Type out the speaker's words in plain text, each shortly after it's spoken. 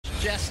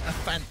just a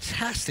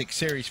fantastic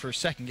series for a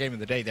second game of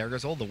the day. There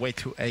goes all the way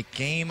to a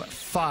Game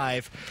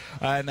 5.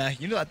 And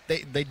you know,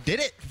 they did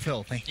it,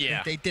 Phil. They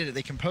did it.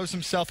 They composed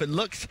themselves. It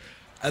looked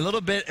a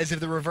little bit as if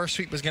the reverse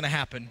sweep was going to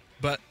happen,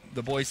 but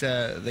the boys,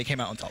 they came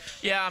out on top.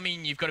 Yeah, I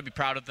mean, you've got to be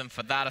proud of them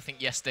for that. I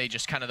think yesterday,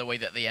 just kind of the way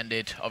that they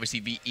ended,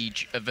 obviously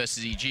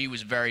versus EG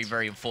was very,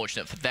 very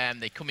unfortunate for them.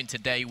 They come in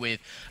today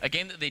with a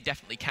game that they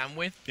definitely can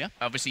with. Yeah.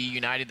 Obviously,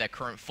 United, their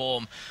current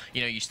form,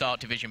 you know, you start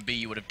Division B,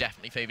 you would have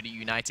definitely favored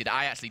United.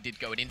 I actually did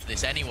going into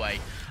this anyway,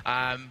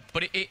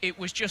 but it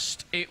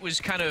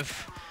was kind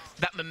of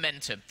that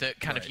momentum that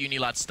kind of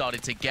UNILAD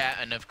started to get,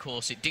 and of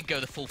course it did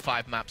go the full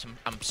 5 maps.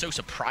 I'm so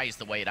surprised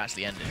the way it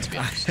actually ended, to be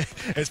honest.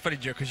 It's funny,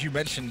 Joe, because you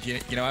mentioned, you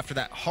know, after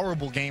that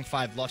horrible Game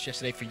 5 loss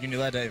yesterday for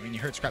UNILAD, I mean,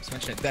 you heard Scraps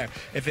mention it there,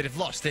 if it had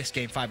lost this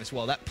Game 5 as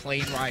well, that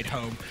plane ride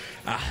home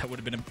would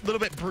have been a little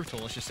bit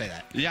brutal, let's just say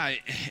that. Yeah,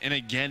 and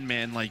again,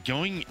 man, like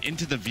going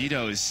into the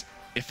vetoes,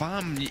 if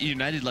I'm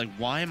United, like,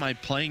 why am I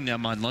playing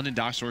them on London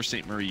Docks or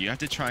St. Marie? You have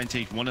to try and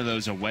take one of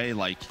those away.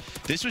 Like,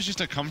 this was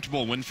just a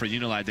comfortable win for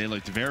UNILAD. They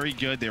looked very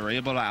good. They were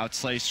able to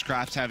outslay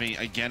Scraps, having,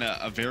 again,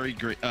 a very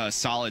great,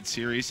 solid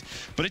series.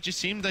 But it just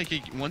seemed like,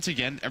 once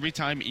again, every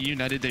time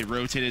eUnited, they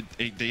rotated,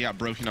 they got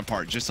broken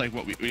apart, just like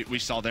what we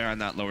saw there on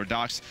that lower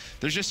docks.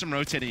 There's just some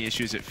rotating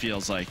issues, it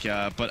feels like.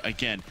 But,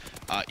 again,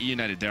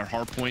 eUnited, their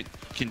hard point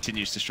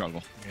continues to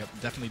struggle. Yep,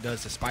 definitely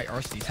does, despite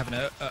Arcety's having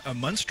a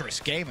monstrous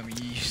game. I mean,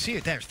 you see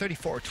it there,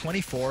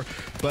 34-24,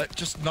 but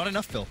just not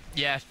enough, Phil.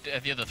 Yeah,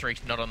 the other three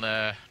not on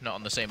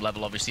the same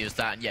level, obviously, as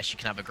that. And yes, you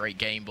can have a great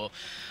game, but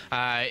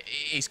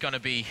it's gonna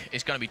be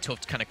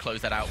tough to kind of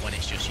close that out when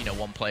it's just, you know,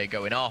 one player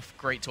going off.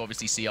 Great to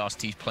obviously see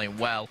Arcety's playing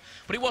well,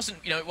 but it wasn't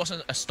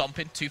a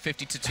stomping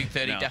 250 to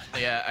 230. No.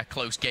 Definitely a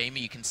close game.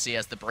 You can see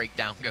as the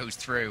breakdown goes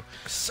through.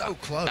 So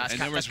close. And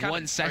there was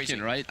 1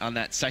 second, right, on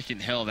that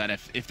second hill that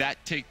if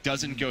that tick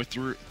doesn't go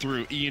through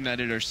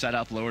eUnited or set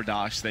up lower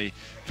docks, they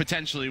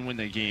potentially win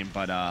the game.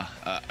 But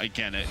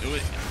again,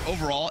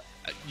 overall,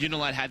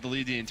 UNILAD had the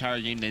lead the entire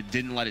game. They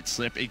didn't let it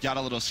slip. It got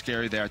a little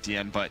scary there at the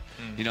end, but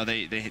you know,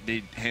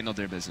 they handled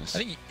their business. I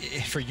think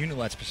for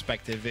UNILAD's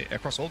perspective,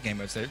 across all game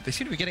modes, they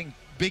seem to be getting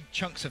big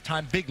chunks of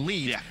time, big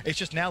leads. Yeah. It's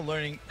just now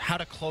learning how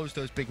to close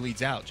those big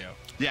leads out, Joe.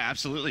 Yeah,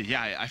 absolutely.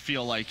 Yeah, I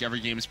feel like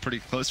every game is pretty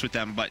close with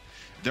them, but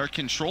they're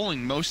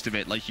controlling most of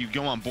it. Like, you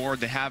go on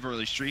board, they have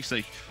early streaks,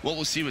 like what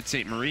we'll see with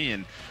St. Marie.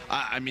 And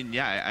I mean,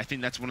 yeah, I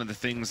think that's one of the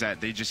things that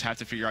they just have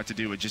to figure out to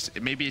do.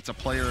 Maybe it's a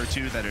player or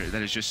two that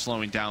is just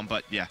slowing down.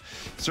 But yeah,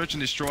 search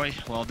and destroy.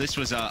 Well, this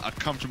was a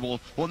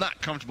comfortable, well,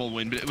 not comfortable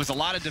win, but it was a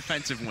lot of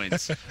defensive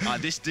wins.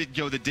 This did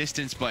go the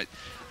distance, but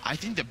I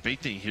think the big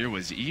thing here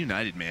was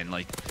eUnited, man.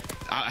 Like,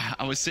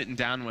 I was sitting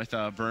down with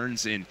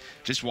Burns and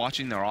just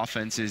watching their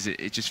offenses.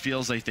 It just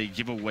feels like they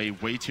give away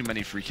way too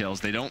many free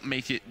kills. They don't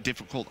make it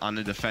difficult on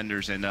the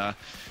defenders. And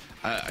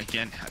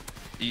again,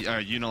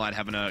 UNILAD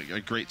having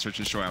a great search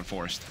and destroy on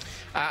Forest.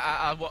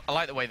 I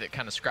like the way that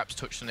kind of Scraps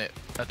touched on it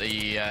at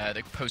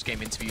the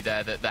post-game interview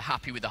there, that they're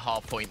happy with the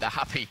hard point, they're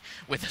happy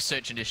with the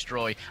search and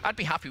destroy. I'd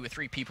be happy with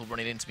 3 people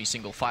running into me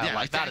single file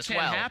like that as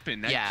well. That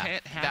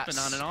can't happen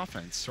on an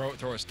offense.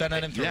 Throw a stun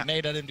at him, throw a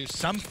nade at him, do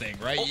something,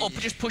 right? Or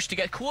just push to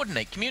get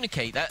coordinate,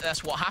 communicate.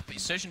 That's what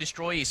happens. Search and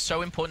destroy is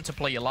so important to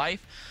play your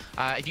life.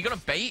 If you're going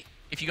to bait,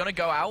 if you're going to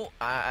go out,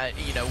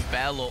 you know,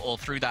 Bell or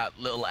through that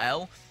little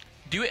L,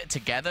 do it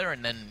together,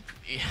 and then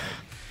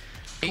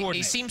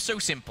it seems so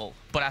simple,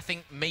 but I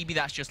think maybe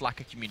that's just lack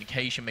of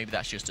communication. Maybe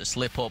that's just a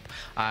slip-up.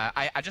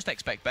 I just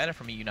expect better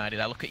from eUnited.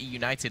 I look at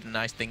eUnited and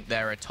I think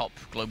they're a top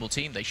global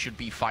team. They should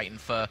be fighting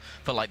for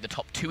like the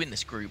top 2 in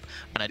this group,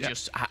 and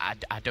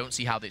I don't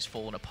see how this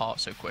fallen apart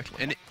so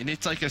quickly. And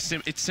it's like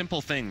it's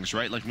simple things,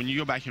 right? Like when you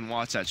go back and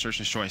watch that search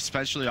and destroy,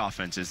 especially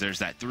offenses, there's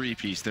that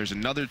 3-piece, there's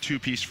another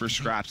 2-piece for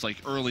Scraps, like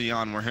early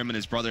on where him and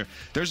his brother,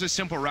 there's a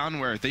simple round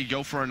where they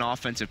go for an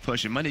offensive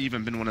push. It might have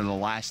even been one of the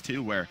last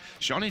 2 where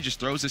Shawnee just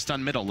throws a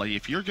stun middle. Like,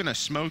 if you're gonna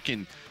smoke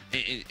and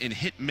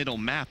hit middle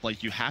map,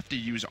 like, you have to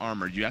use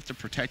armor. You have to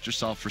protect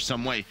yourself for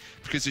some way,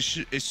 because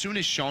as soon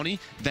as Shawnee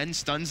then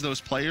stuns those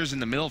players in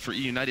the middle for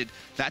eUnited,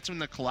 that's when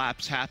the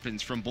collapse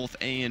happens from both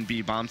A and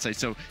B bomb sites.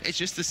 So it's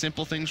just the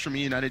simple things from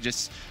eUnited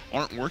just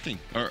aren't working,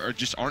 or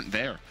just aren't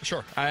there.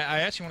 Sure.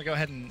 I actually want to go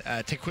ahead and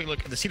take a quick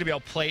look at the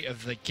CWL play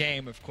of the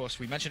game. Of course,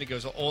 we mentioned it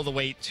goes all the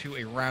way to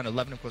a round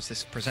 11. Of course, this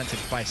is presented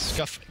by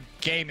Scuff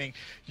Gaming.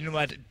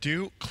 UNILAD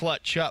do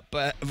clutch up,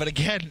 but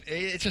again,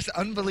 it's just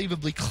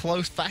unbelievably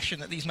close fashion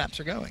that these maps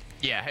are going.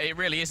 Yeah, it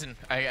really isn't.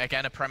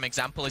 Again, a prime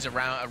example is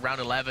around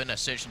 11, a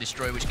search and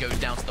destroy which goes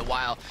down to the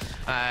wild,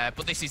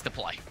 but this is the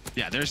play.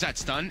 Yeah, there's that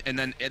stun, and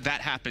then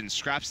that happens.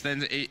 Scraps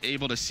then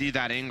able to see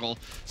that angle.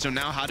 So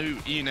now how do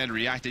eUnited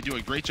react? They do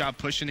a great job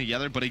pushing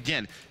together, but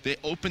again, they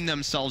open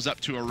themselves up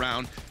to a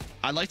round.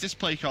 I like this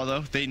play call,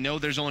 though. They know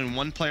there's only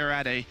 1 player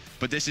at A,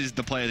 but this is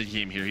the play of the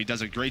game here. He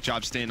does a great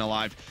job staying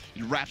alive.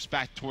 He wraps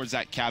back towards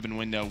that cabin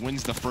window,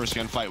 wins the first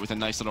gunfight with a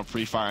nice little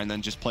pre-fire, and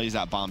then just plays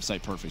that bomb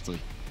site perfectly.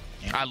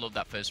 Yeah. I love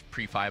that first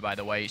pre-fire, by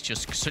the way. It's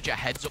just such a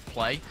heads-up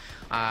play,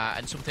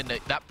 and something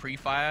that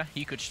pre-fire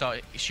he could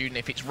start shooting.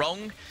 If it's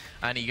wrong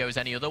and he goes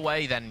any other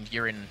way, then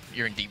you're in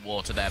deep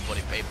water there. But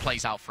it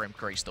plays out for him.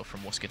 Great stuff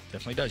from Wuskit.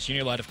 Definitely does.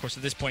 UNILAD, of course,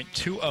 at this point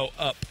 2-0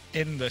 up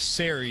in the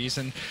series,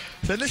 and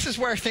so this is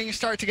where things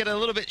start to get a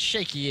little bit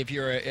shaky if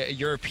you're a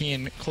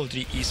European Call of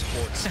Duty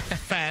esports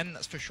fan.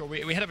 That's for sure.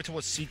 We head over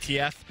towards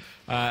CTF.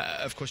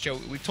 Of course, Joe,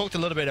 we've talked a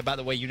little bit about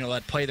the way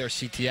UNILAD play their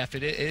CTF.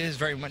 It is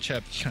very much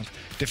a kind of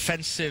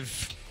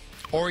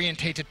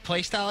defensive-orientated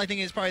playstyle, I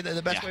think is probably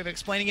the best way of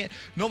explaining it.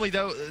 Normally,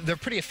 though, they're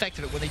pretty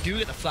effective at when they do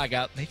get the flag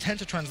out. They tend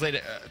to translate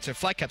it to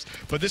flag caps,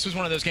 but this was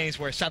one of those games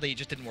where, sadly, it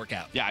just didn't work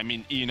out. Yeah, I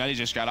mean, eUnited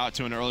just got out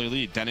to an early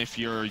lead. Then if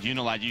you're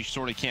UNILAD, you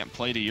sort of can't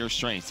play to your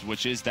strengths,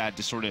 which is that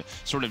sort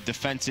of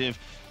defensive,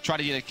 try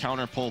to get a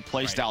counter pull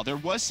play style. There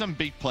was some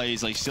big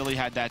plays, like Silly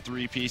had that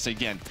three-piece.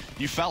 Again,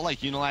 you felt like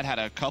UNILAD had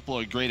a couple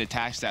of great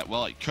attacks that,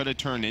 well, it could have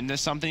turned into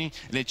something,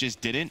 and it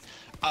just didn't.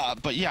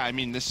 But yeah, I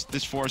mean, this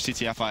 4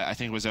 CTF, I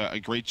think, was a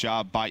great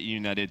job by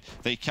eUnited.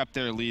 They kept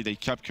their lead, they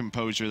kept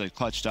composure, they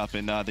clutched up,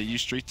 and they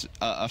used streaks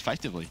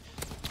effectively.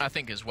 I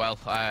think as well.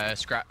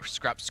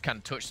 Scraps kind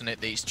of touched on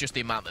it. It's just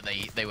the amount that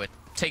they were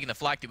taking the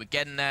flag, they were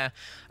getting there.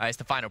 It's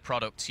the final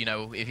product. You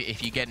know,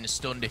 if you're getting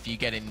stunned, if you're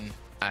getting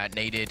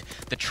naded.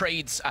 The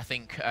trades, I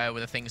think,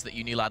 were the things that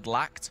UNILAD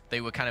lacked.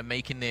 They were kind of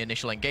making the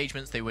initial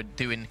engagements. They were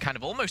doing kind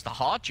of almost the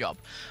hard job,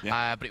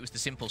 but it was the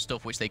simple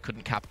stuff which they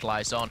couldn't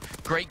capitalize on.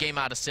 Great game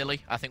out of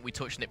Silly. I think we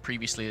touched on it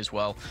previously as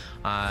well.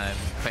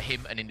 For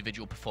him, an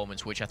individual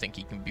performance, which I think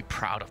he can be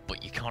proud of,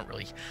 but you can't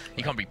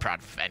be proud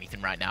of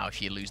anything right now.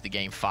 If you lose the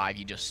game 5,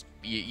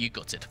 you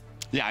gutted.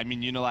 Yeah, I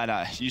mean,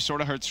 UNILAD, you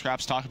sort of heard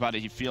Scraps talk about it.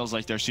 He feels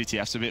like their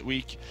CTF's a bit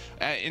weak.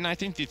 And I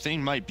think the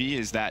thing might be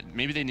is that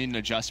maybe they need an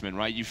adjustment,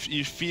 right?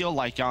 You feel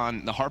like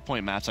on the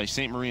hardpoint maps, like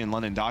St. Marie and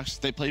London Docks,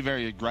 they play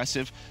very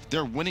aggressive.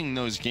 They're winning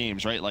those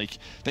games, right? Like,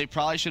 they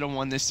probably should have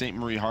won this St.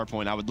 Marie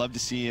hardpoint. I would love to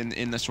see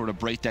in the sort of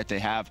break that they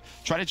have,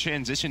 try to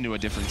transition to a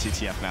different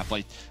CTF map.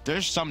 Like,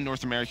 there's some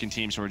North American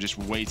teams who are just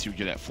way too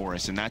good at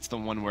Forest, and that's the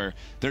one where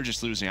they're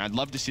just losing. I'd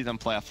love to see them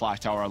play a Flak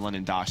Tower or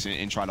London Docks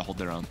and try to hold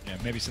their own. Yeah,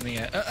 maybe something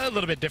a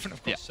little bit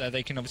different. Of course,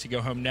 they can obviously go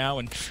home now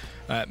and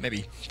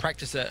maybe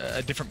practice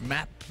a different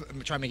map,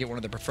 try and make it one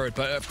of the preferred.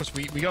 But of course,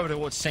 we go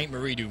towards St.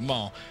 Marie du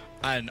Mans,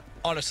 and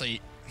honestly,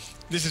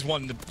 this is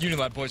one the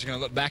UNILAD boys are going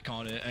to look back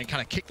on and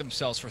kind of kick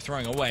themselves for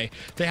throwing away.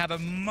 They have a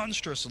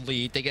monstrous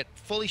lead. They get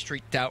fully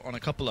streaked out on a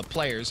couple of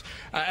players,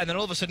 and then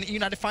all of a sudden,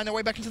 UNILAD find their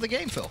way back into the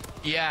game, Phil.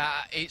 Yeah,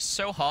 it's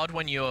so hard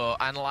when you're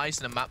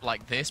analysing a map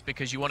like this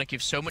because you want to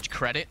give so much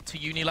credit to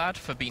UNILAD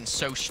for being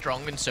so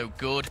strong and so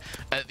good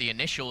at the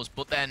initials,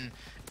 but then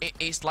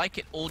it's like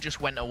it all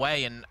just went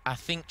away, and I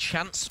think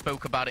Chance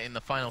spoke about it in the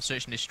final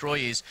Search and Destroy.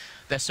 Is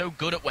they're so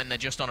good at when they're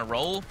just on a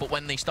roll, but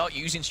when they start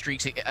using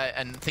streaks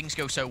and things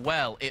go so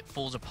well, it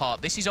falls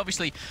apart. This is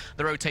obviously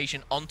the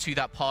rotation onto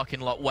that parking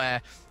lot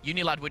where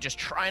UNILAD were just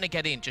trying to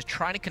get in, just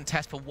trying to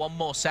contest for one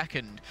more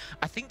second.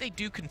 I think they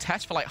do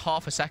contest for like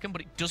half a second, but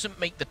it doesn't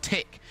make the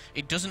tick.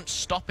 It doesn't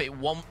stop it.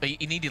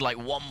 It needed like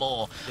one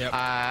more. Yep.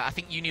 I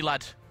think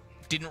UNILAD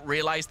didn't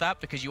realize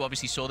that because you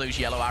obviously saw those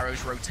yellow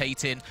arrows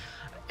rotating.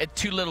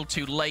 Too little,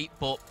 too late,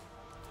 but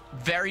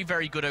very,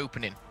 very good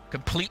opening.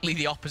 Completely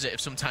the opposite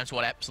of sometimes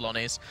what Epsilon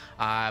is,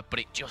 but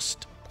it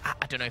just,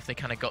 I don't know if they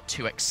kind of got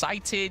too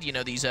excited. You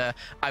know, these are,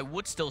 I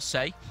would still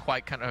say,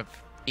 quite kind of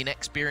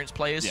inexperienced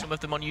players, some of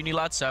them on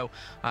UNILAD, so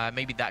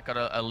maybe that got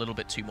a little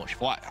bit too much.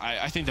 Well,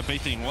 I think the big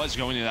thing was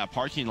going into that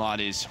parking lot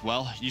is,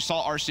 well, you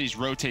saw RC's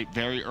rotate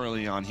very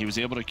early on. He was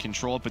able to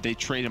control it, but they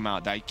trade him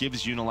out. That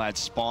gives UNILAD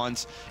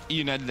spawns.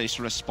 eUnited, they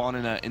sort of spawn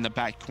in the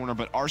back corner,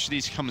 but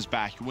RC's comes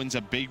back, wins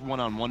a big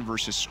one-on-one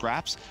versus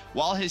Scraps.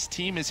 While his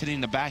team is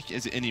hitting the back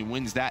and he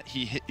wins that,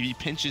 he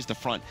pinches the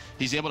front.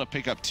 He's able to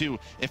pick up 2.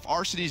 If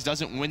RC's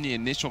doesn't win the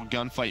initial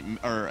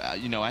gunfight, or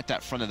at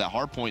that front of that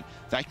hard point,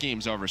 that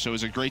game's over. So it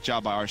was a great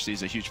job by RC.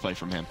 Is a huge play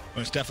from him.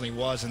 Most definitely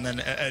was. And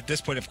then at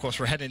this point, of course,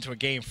 we're heading into a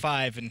game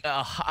 5, and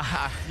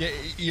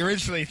you're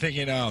instantly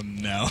thinking, oh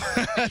no,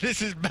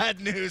 this is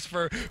bad news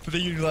for the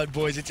UNILAD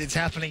boys. It's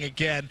happening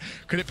again.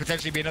 Could it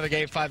potentially be another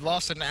game 5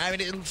 loss? And I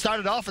mean, it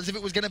started off as if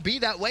it was going to be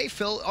that way,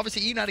 Phil.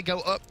 Obviously, UNILAD go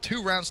up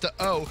 2 rounds to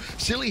 0.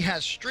 Silly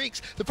has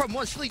streaks. The problem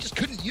was Silly just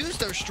couldn't use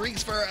those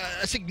streaks for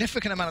a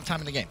significant amount of time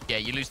in the game. Yeah,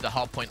 you lose the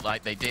hard point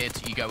like they did.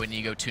 You go in,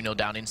 you go 2-0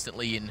 down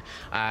instantly, and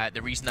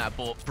the reason that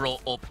I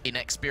brought up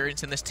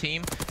inexperience in this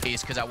team is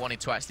because I wanted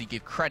to actually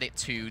give credit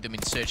to them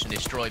in Search and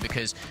Destroy,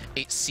 because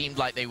it seemed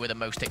like they were the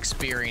most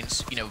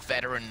experienced,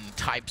 veteran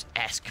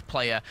types-esque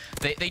player.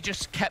 They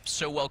just kept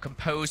so well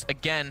composed.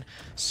 Again,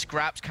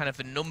 Scraps, kind of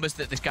the numbers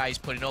that this guy is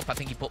putting up. I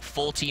think he put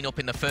 14 up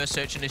in the first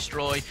Search and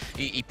Destroy.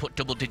 He put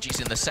double digits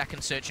in the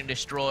second Search and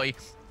Destroy.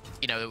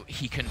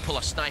 He can pull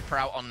a sniper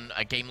out on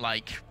a game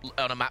like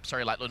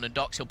London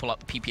Docks. He'll pull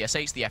out the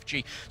PPSH, the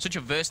FG. Such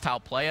a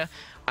versatile player,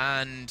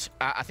 and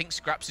I think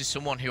Scraps is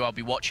someone who I'll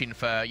be watching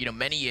for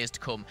many years to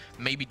come.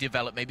 Maybe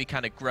develop, maybe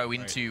kind of grow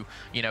into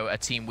a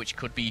team which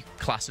could be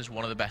classed as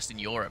one of the best in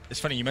Europe. It's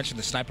funny you mentioned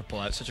the sniper pull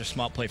out. Such a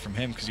smart play from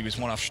him because he was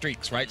one off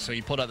streaks, right? So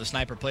he pulled out the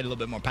sniper, played a little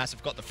bit more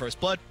passive, got the first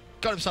blood.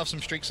 got himself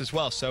some streaks as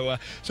well. So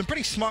some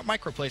pretty smart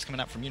micro plays coming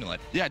out from UNILAD.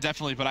 Yeah,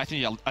 definitely, but I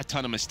think a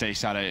ton of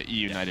mistakes out of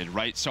eUnited,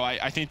 right? So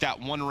I think that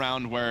one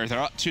round where they're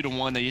up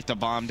 2-1, they get the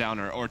bomb down,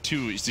 or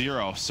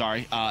 2-0,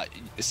 sorry.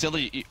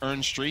 Silly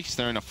earned streaks.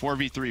 They're in a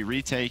 4v3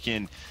 retake,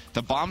 and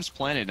the bomb's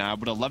planted. And I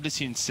would have loved to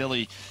seen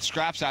Silly.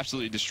 Scraps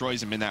absolutely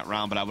destroys him in that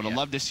round, but I would have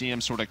loved to see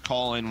him sort of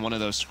call in one of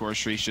those score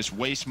streaks, just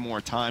waste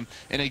more time.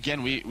 And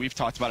again, we've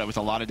talked about it with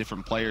a lot of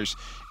different players.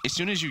 As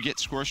soon as you get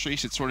score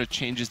streaks, it sort of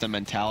changes the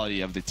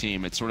mentality of the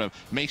team. It sort of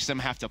makes them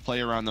have to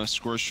play around those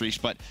score streaks,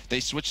 but they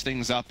switch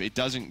things up. It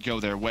doesn't go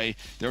their way.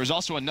 There was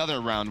also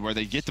another round where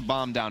they get the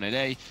bomb down at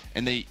A,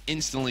 and they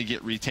instantly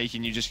get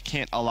retaken. You just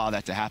can't allow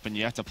that to happen.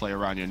 You have to play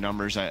around your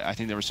numbers. I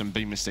think there were some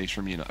big mistakes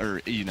from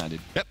eUnited.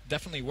 Yep,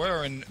 definitely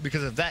were, and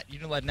because of that,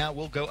 UNILAD now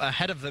will go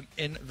ahead of them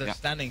in the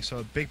standings. So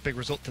a big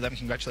result to them.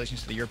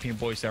 Congratulations to the European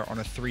boys there on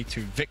a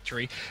 3-2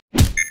 victory.